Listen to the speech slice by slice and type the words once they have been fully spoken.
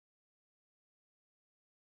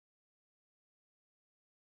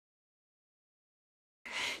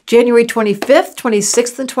January 25th,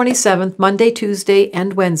 26th, and 27th, Monday, Tuesday,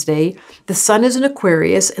 and Wednesday, the sun is in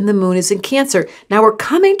Aquarius and the moon is in Cancer. Now we're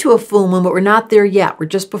coming to a full moon, but we're not there yet. We're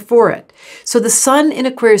just before it. So the sun in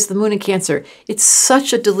Aquarius, the moon in Cancer, it's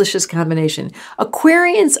such a delicious combination.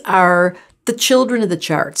 Aquarians are the children of the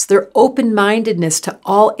charts. Their open-mindedness to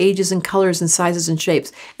all ages and colors and sizes and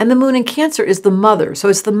shapes. And the moon in Cancer is the mother. So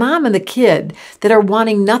it's the mom and the kid that are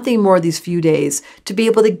wanting nothing more these few days to be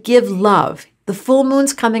able to give love. The full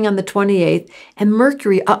moon's coming on the 28th, and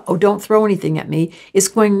Mercury, uh-oh, don't throw anything at me, is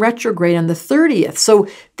going retrograde on the 30th. So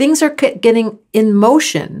things are getting in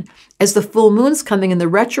motion as the full moon's coming and the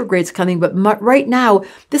retrograde's coming. But right now,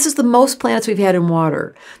 this is the most planets we've had in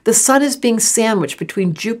water. The sun is being sandwiched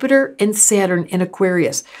between Jupiter and Saturn in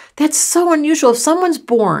Aquarius. That's so unusual. If someone's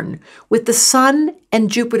born with the sun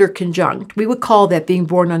and Jupiter conjunct, we would call that being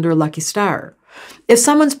born under a lucky star. If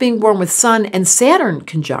someone's being born with Sun and Saturn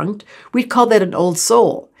conjunct, we'd call that an old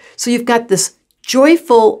soul. So you've got this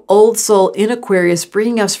joyful old soul in Aquarius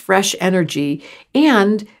bringing us fresh energy,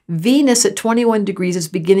 and Venus at 21 degrees is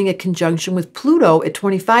beginning a conjunction with Pluto at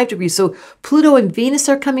 25 degrees. So Pluto and Venus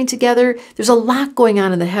are coming together. There's a lot going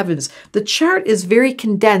on in the heavens. The chart is very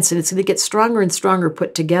condensed, and it's going to get stronger and stronger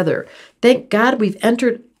put together. Thank God we've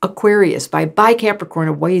entered Aquarius by Capricorn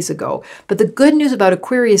a ways ago. But the good news about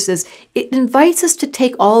Aquarius is it invites us to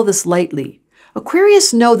take all of this lightly.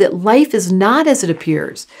 Aquarius know that life is not as it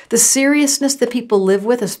appears. The seriousness that people live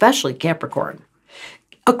with, especially Capricorn.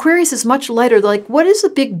 Aquarius is much lighter. They're like, what is the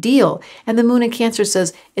big deal? And the moon in Cancer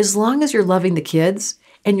says, as long as you're loving the kids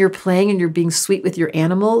and you're playing and you're being sweet with your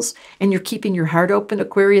animals and you're keeping your heart open,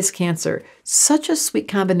 Aquarius, Cancer, such a sweet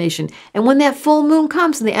combination. And when that full moon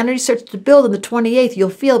comes and the energy starts to build on the 28th,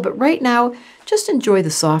 you'll feel, but right now, just enjoy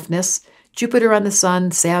the softness. Jupiter on the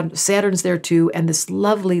sun, Saturn's there too, and this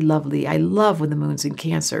lovely, lovely, I love when the moon's in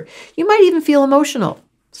Cancer. You might even feel emotional.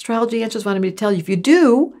 Astrology Answers wanted me to tell you, if you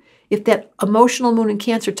do, if that emotional moon in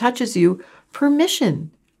Cancer touches you,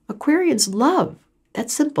 permission. Aquarians love.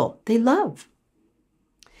 That's simple. They love.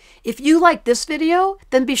 If you like this video,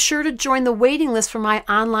 then be sure to join the waiting list for my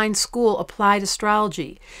online school, Applied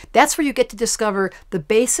Astrology. That's where you get to discover the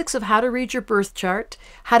basics of how to read your birth chart,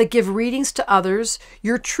 how to give readings to others,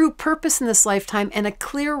 your true purpose in this lifetime, and a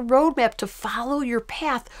clear roadmap to follow your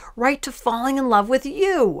path right to falling in love with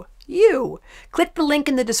you. Click the link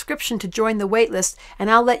in the description to join the waitlist,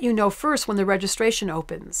 and I'll let you know first when the registration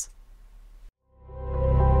opens.